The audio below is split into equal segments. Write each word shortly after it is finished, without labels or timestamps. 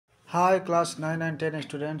Hi class 9 and 10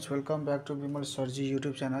 students, welcome back to Bimal Sarji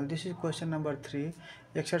YouTube channel. This is question number 3,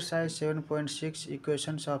 exercise 7.6,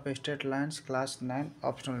 equations of straight lines, class 9,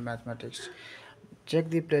 optional mathematics. Check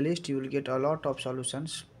the playlist, you will get a lot of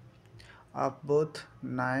solutions of both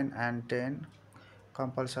 9 and 10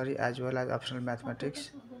 compulsory as well as optional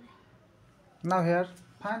mathematics. Now here,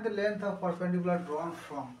 find the length of perpendicular drawn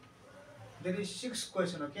from. There is 6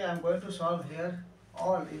 question, okay? I am going to solve here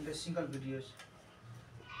all in the single videos.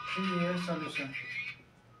 3 solution.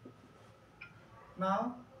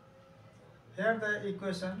 Now here the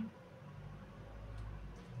equation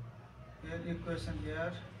here equation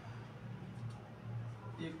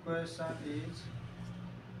is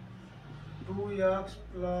 2x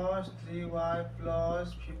plus 3y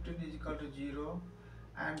plus 15 is equal to 0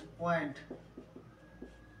 and point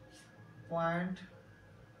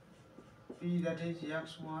p, that is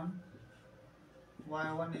x1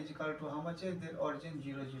 y1 is equal to how much is the origin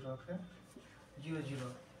 0 0, okay, 0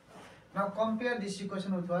 0. Now compare this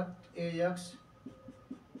equation with what? Ax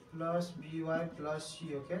plus by plus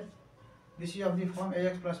c, okay. This is of the form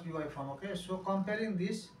ax plus by form, okay. So comparing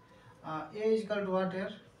this, a is equal to what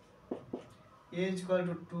here? A is equal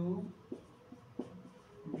to 2,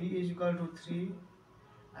 b is equal to 3,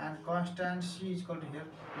 and constant c is equal to here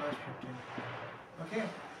plus 15. Okay.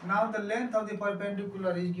 Now the length of the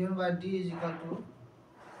perpendicular is given by d is equal to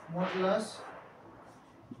modulus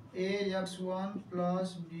ax1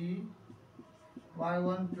 plus b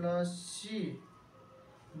y1 plus c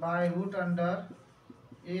by root under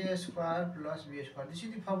a square plus b square. This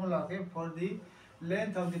is the formula, okay, for the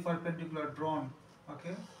length of the perpendicular drawn,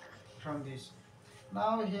 okay, from this.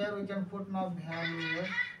 Now here we can put now value here.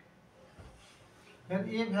 Then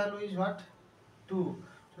a value is what? 2.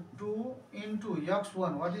 So 2 into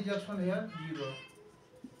x1. What is x1 here? 0.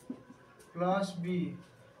 Plus b.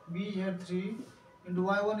 B is here 3. Into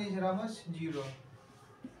y1 is here how much? 0.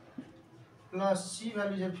 Plus c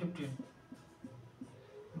value is here 15.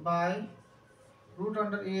 By root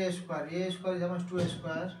under a square. A square is how much? 2a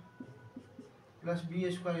square. Plus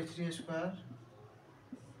b square is 3a square.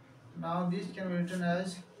 Now this can be written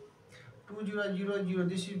as 2 0 0 0.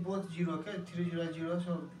 This is both 0, okay? 3 0 0.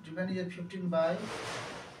 So remaining is 15 by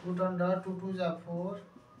root under 2 2 is 4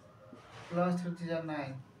 plus 3 is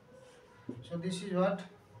 9. So this is what?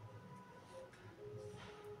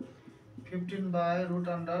 15 by root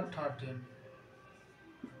under 13.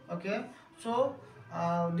 Okay. So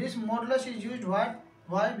this modulus is used what?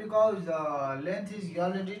 Why? Because the length is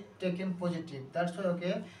already taken positive. That's why,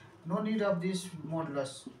 okay. No need of this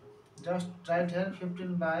modulus. Just write here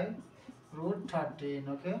 15 by root 13.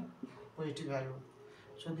 Okay. Positive value.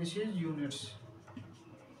 So this is units.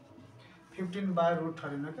 15 by root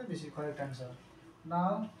 13. Okay. This is correct answer.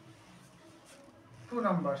 Now 2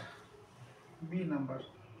 number. B number.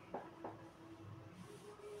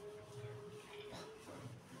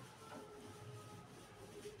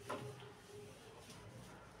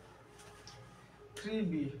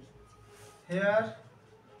 3b. Here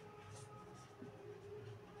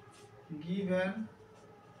given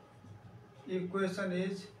equation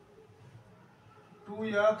is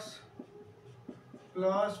 2x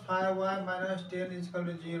plus 5y minus 10 is equal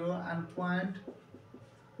to 0 and point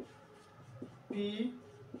p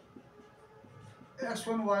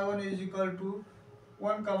x1 y1 is equal to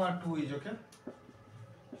 1 comma 2 is, okay.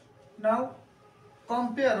 Now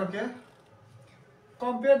compare, okay,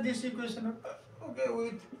 compare this equation, okay,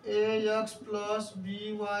 with ax plus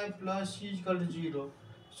by plus c is equal to 0.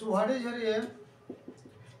 So what is here?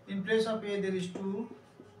 A, in place of a there is 2,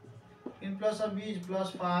 in place of b is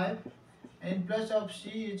plus 5, and in place of c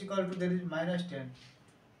is equal to there is minus 10.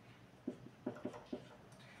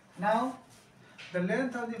 Now the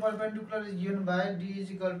length of the perpendicular is given by d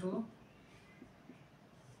is equal to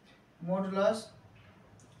modulus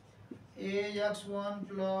ax1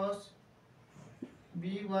 plus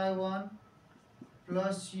by1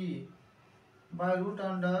 plus c by root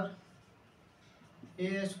under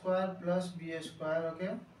a square plus b square,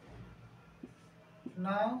 okay.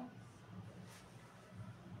 Now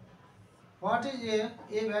what is a?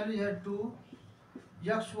 A value is here 2,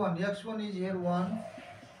 x1 is here 1,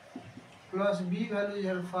 plus b value is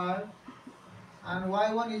here 5, and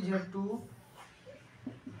y1 is here 2,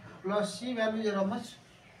 plus c value is here how much?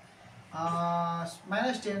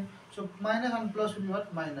 Minus 10. So minus and plus will be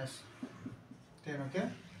what? Minus 10, okay.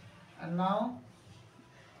 And now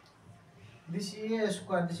this a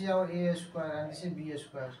square, this is our a square, and this is b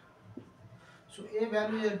square. So a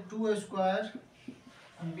value is 2 square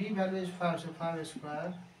and b value is 5, so 5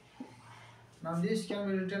 square. Now this can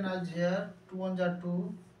be written as here 2 1s are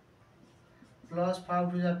 2 plus 5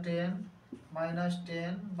 2s are 10 minus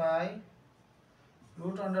 10 by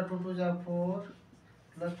root under 2 to the 4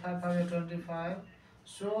 plus 5 5 is 25.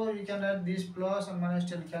 So you can add this plus and minus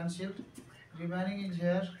 10 cancelled. Remaining is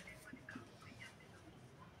here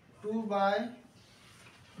 2 by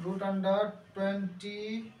root under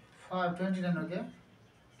 25 29. Okay.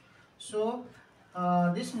 So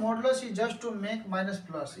this modulus is just to make minus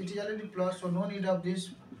plus. It is already plus, so no need of this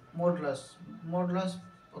modulus. Modulus.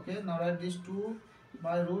 Okay. Now write this 2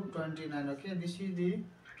 by root 29. Okay. This is the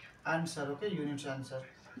answer. Okay. Unit's answer.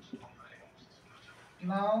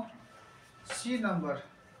 Now C number.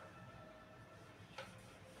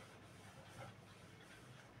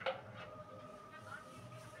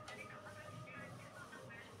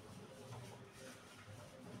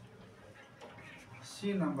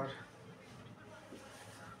 C number.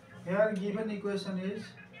 Here given equation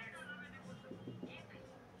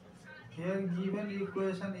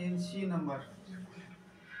in C number,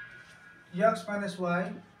 x minus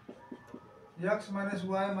y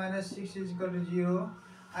minus 6 is equal to 0,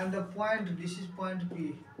 and the point, this is point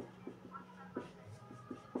P,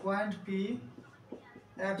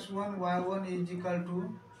 x1 y1 is equal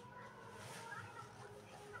to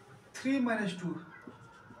 3 minus 2.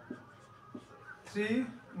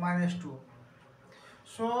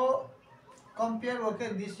 So compare, okay,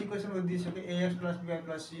 this equation with this, okay, ax plus by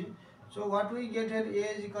plus c. So what we get here,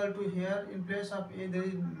 a is equal to, here in place of a there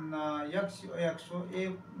is x, so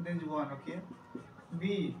a there is 1, okay.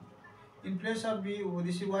 B in place of b,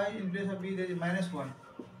 this is y, in place of b there is minus 1,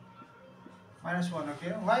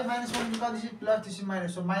 okay. Why minus 1? Because this is plus, this is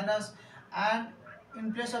minus, so minus, and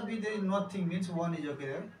in place of b there is nothing, means 1 is okay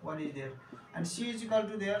there, 1 is there, and c is equal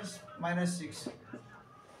to there minus 6.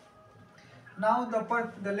 Now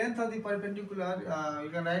the length of the perpendicular, you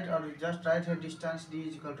can write, or just write here distance d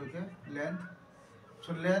is equal to, okay, length.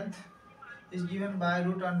 So length is given by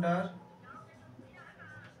root under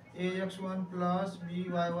ax1 plus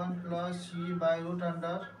by1 plus c by root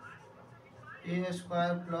under a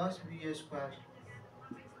square plus b square.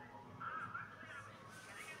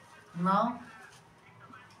 Now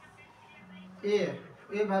a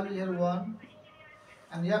value is here 1,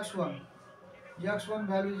 and x1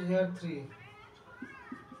 value is here 3,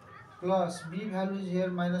 plus b value is here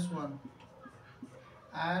minus 1,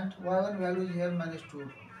 and y1 value is here minus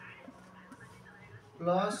 2,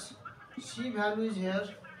 plus c value is here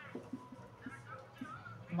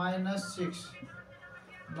minus 6.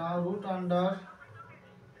 Now root under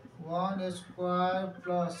 1 square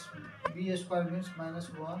plus b square means minus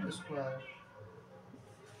 1 square.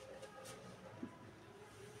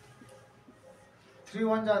 3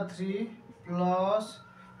 1s are 3, plus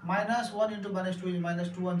minus 1 into minus 2 is minus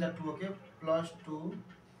 2 1s are 2, okay, plus 2,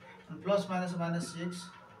 and plus minus minus 6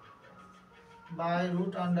 by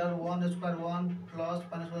root under 1 square 1 plus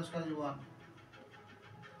minus 1 square is 1.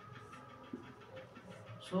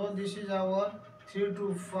 So this is our 3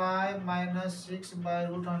 to 5 minus 6 by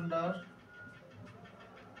root under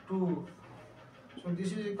 2. So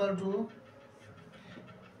this is equal to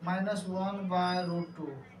minus 1 by root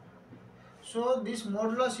 2. So this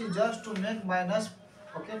modulus is just to make minus,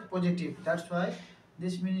 okay, positive. That's why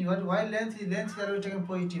this means what? Why length here we taken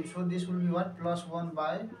positive. So this will be what? Plus 1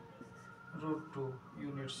 by root 2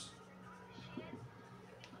 units.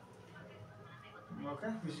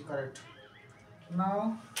 Okay, this is correct.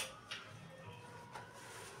 Now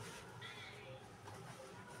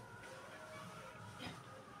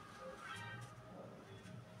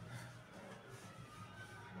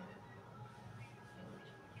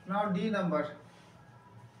D number.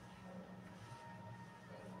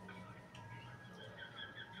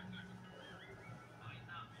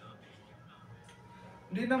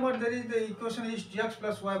 D number, there is the equation is x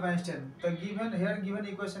plus y minus 10. The given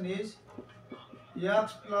equation is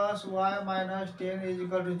x plus y minus 10 is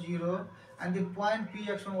equal to 0, and the point P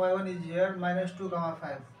x1 y1 is here minus 2 comma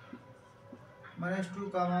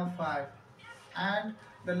 5, and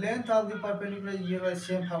the length of the perpendicular is here by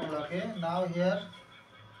same formula, okay. Now here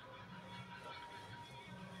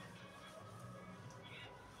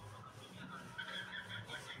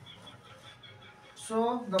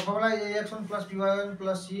so the formula is ax1 plus by1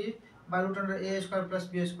 plus c by root under a square plus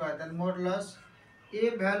b square. Then modulus a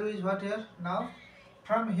value is what here? Now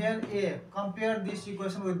from here a, compare this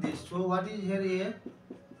equation with this. So what is here a?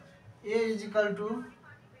 A is equal to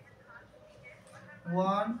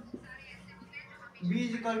 1, b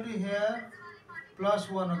is equal to here plus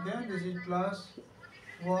 1, okay, this is plus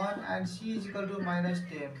 1, and c is equal to minus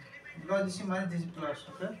 10, because this is minus, this is plus,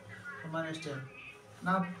 okay, so minus 10.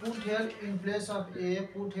 Now put here in place of a,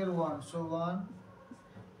 put here 1, so 1,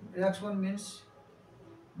 x1 means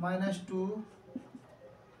minus 2,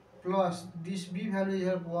 plus this b value is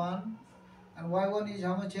here 1 and y1 is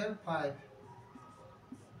how much here 5,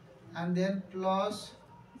 and then plus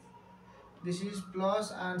this is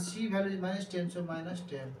plus and c value is minus 10, so minus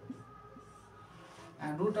 10,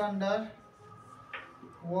 and root under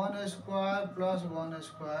 1 square plus 1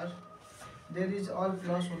 square. There is all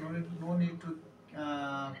plus, so no need to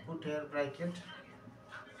put here bracket.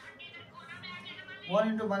 1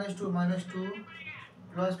 into minus 2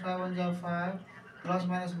 plus 5 1 is 5 plus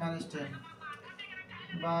minus minus 10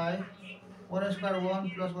 by 1 square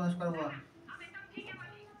 1 plus 1 square 1.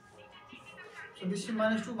 So this is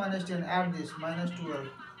minus 2 minus 10, add this minus 12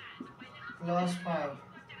 plus 5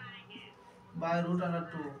 by root under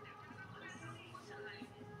 2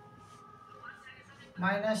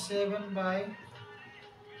 minus 7 by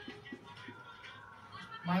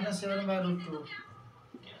root 2.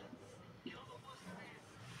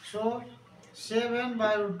 So 7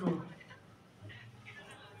 by root 2.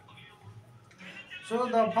 So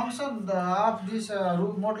the function of this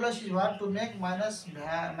root modulus is what? To make minus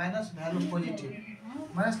value positive.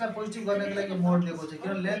 Minus La positive करने के लिए mode देखो चाहिए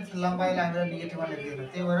क्यों length लंबाई ला हमारा negative वाले देना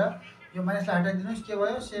ते बरा जो minus ला हटा दिनो इसके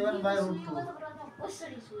बाद 7 by root 2.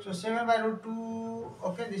 So 7 by root 2.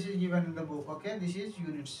 Okay, this is given in the book. Okay, this is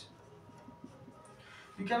units.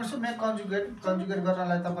 You can also make conjugate करना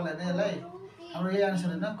लाइक तब लाइक नहीं लाइक हमारे ये आंसर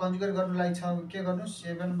है ना conjugate करना लाइक छाव क्या करना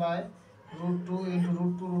 7 by root 2 into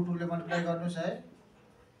root 2 ले multiply करना चाहिए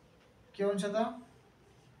के हुन्छ त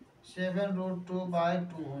 7 root 2 by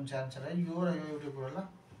 2 हुन्छ आन्सर है यो र यो एउटै कुरा ल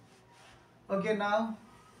okay now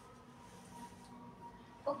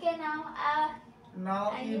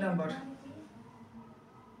e number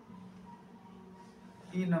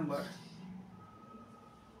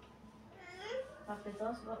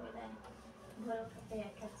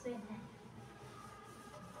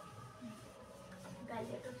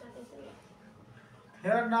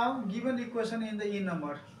here now given equation in the e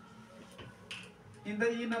number. In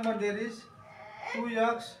the e number there is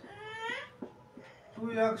 2x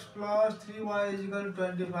plus 3y is equal to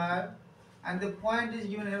 25, and the point is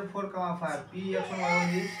given here 4, 5. P x1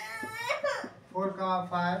 y1 is 4,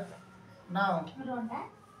 5. Now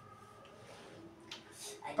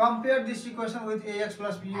compare this equation with ax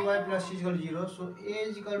plus by plus c is equal to 0. So a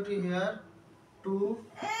is equal to here 2,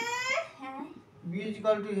 b is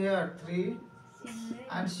equal to here 3,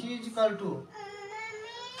 and c is equal to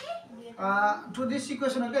this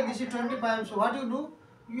equation. Okay, this is 25. So what you do?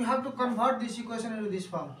 You have to convert this equation into this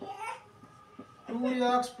form.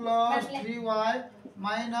 2x plus 3y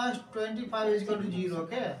minus 25 is equal to 0.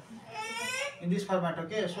 Okay, in this format.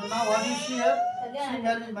 Okay, so now what you see here? C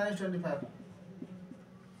value is minus 25.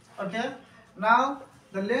 Okay, now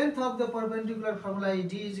the length of the perpendicular formula is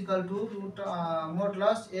d is equal to root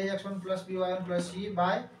modulus ax1 plus by1 plus c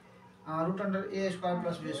by root under a square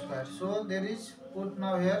plus b square. So there is put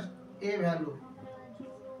now here a value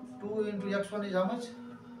 2 into x1 is how much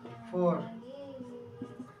 4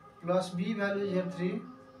 plus b value is here 3,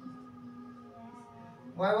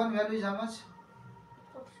 y1 value is how much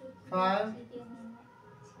 5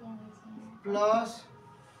 plus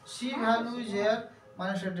c value is here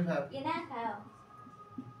minus 25.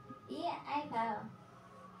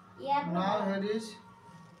 Now here is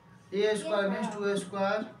a square means 2a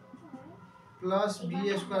square plus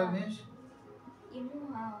b square means.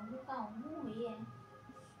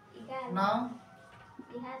 Now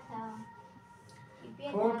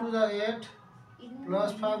 4 to the 8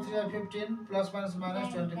 plus 5 3 are 15 plus minus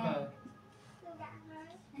minus 25.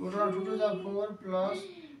 2 to the 4 plus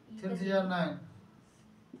 3 3 are 9.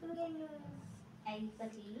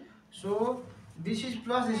 So this is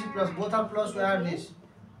plus, this is plus, both are plus. We add this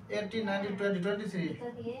 18 19 20 23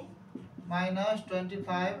 minus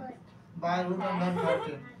 25 by root under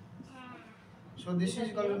 13. So this is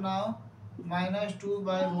equal to now minus 2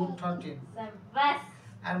 by root 13.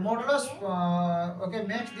 And modulus okay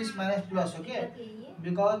makes this minus plus. Okay,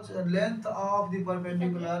 because length of the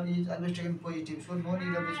perpendicular is always taken positive, so no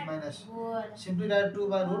need of this minus. Simply write 2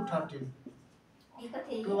 by root 13.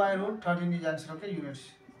 2 by root 13 is answer. Okay,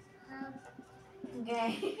 units.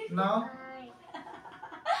 Now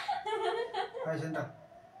Vedanta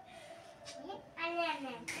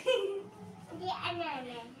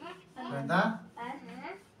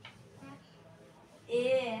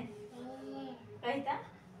A कहता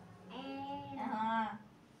हाँ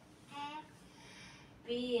B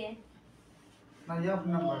now f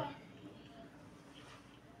number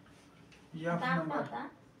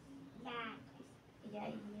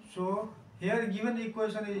so here given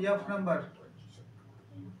equation is f number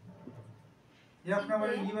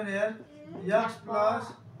is given here x plus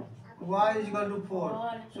y is equal to 4.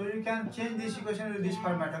 4. So you can change this equation with this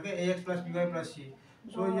format, okay? Ax plus by plus c.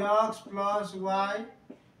 So Go. x plus y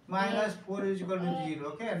minus 4 is equal to 0,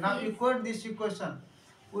 okay? Now equate this equation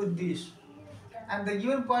with this. And the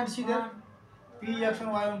given point, see there, p x and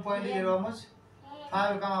y1 point is how much?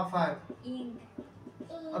 5 comma 5. Ink.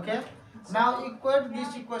 Okay? Now equate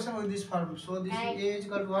this equation with this formula. So this is a is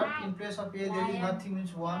equal to what? In place of a there is nothing,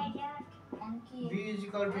 means 1. Monkey. B is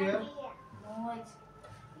equal to here Nose.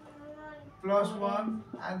 plus 1,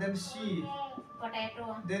 and then C.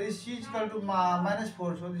 Potato. There is C is equal to minus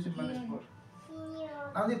 4, so this is minus 4.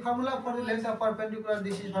 Now the formula for the length of perpendicular,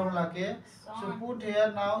 this is formula K. So put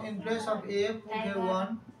here now in place of A, put here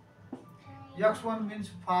 1. X1 means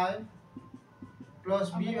 5 plus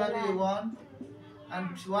B value is 1 and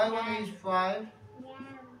Y1 is 5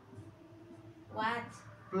 What?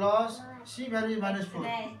 plus C value is minus 4.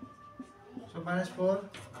 So minus 4.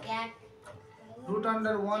 Cat. Root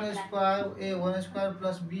under 1 square, A 1 square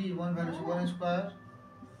plus B 1 value, so 1 square.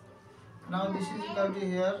 Now this is equal to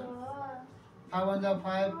here 5 1 is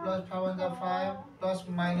 5 plus 5 1 is 5 plus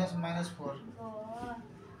minus minus 4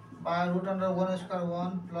 by root under 1 square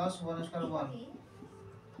 1 plus 1 square 1.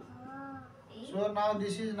 So now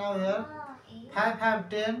this is now here 5 5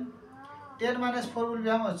 10. 10 minus 4 will be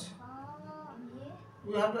how much?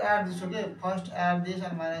 We have to add this, okay? First add this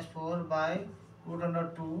and minus 4 by root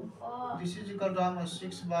under 2. This is equal to how much?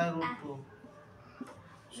 6 by root 2.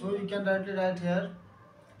 So you can directly write here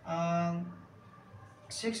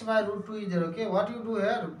 6 by root 2 is there, okay? What you do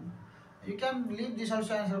here, you can leave this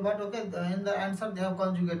also answer, but okay, in the answer they have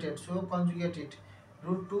conjugated, so conjugate it.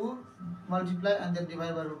 Root 2 multiply and then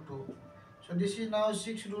divide by root 2. So this is now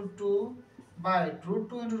 6 root 2 by root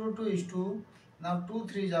 2 into root 2 is 2. Now 2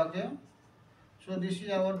 3 is okay. So this is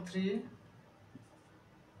our 3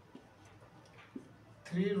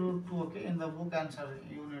 root 2, okay, in the book answer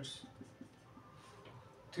units.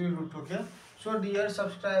 3 root 2, okay. So dear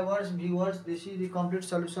subscribers, viewers, this is the complete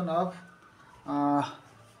solution of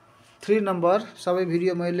 3 number सबै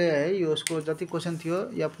video मैले है यो उसको जति question थियो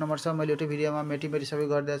F number सब मैले एउटा भिडियोमा मेटिमेटी सबै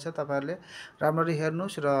गरिदिएको छ। तपाईहरुले राम्ररी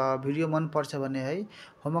हेर्नुस् र भिडियो मन पर्छ भने है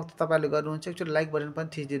होमवर्क त तपाईहरुले गर्नुहुन्छ, एकचोटी लाइक बटन पनि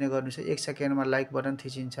थिचिदिने गर्नुस्, 1 सेकेन्डमा लाइक बटन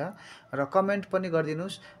थिचिन्छ र कमेन्ट पनि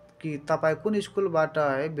गरिदिनुस् कि तपाई कुन स्कुलबाट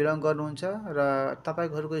है बिलङ गर्नुहुन्छ र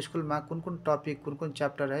तपाईहरुको स्कुलमा कुन कुन टपिक कुन कुन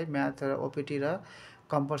च्याप्टर है म्याथ र ओपीटी र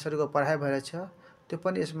कम्पलसरीको पढाइ भइरहेछ त्यो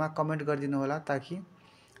पनि यसमा कमेन्ट गरिदिनु होला ताकि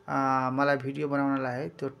मलाई भिडियो बनाउनलाई है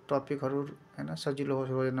त्यो टपिकहरु हैन सजिलो होस्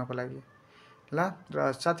रोज्नको लागि ल।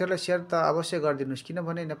 र साथीहरुलाई शेयर त अवश्य गरिदिनुस्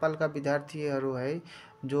किनभने नेपालका विद्यार्थीहरु है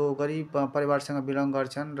जो गरिब परिवारसँग बिलङ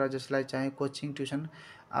गर्छन् र जसलाई चाहिँ कोचिङ ट्युसन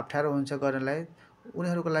अप्ठ्यारो हुन्छ गर्नलाई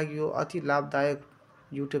उनीहरुको लागि यो अति लाभदायक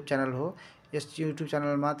युट्युब च्यानल हो। यस युट्युब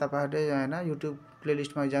च्यानलमा तपाईहरुले हैन युट्युब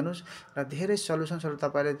प्लेलिस्टमा जानुस् र धेरै सल्युसन्सहरु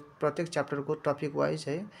तपाईले प्रत्येक च्याप्टरको टपिक वाइज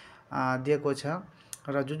है दिएको छ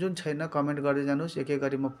र जुन छैन कमेन्ट गर्दै जानुस्, एक एक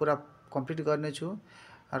गरी म पुरा कम्प्लिट गर्ने छु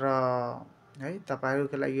र है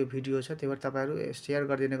तपाईहरुको लागि यो भिडियो छ, त्यही भएर तपाईहरु शेयर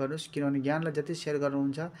गरिदिने गर्नुस् किनभने ज्ञानलाई जति शेयर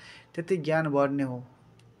गर्नुहुन्छ त्यति ज्ञान बढ्ने हो।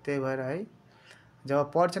 त्यही भएर है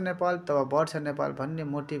जब पढ्छ नेपाल तब बढ्छ नेपाल भन्ने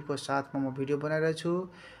मोटिभको साथमा म भिडियो बनाइरहेको छु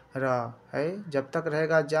र है जब तक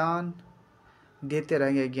रहेगा जान देते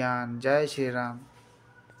रहेंगे ज्ञान। जय श्री राम।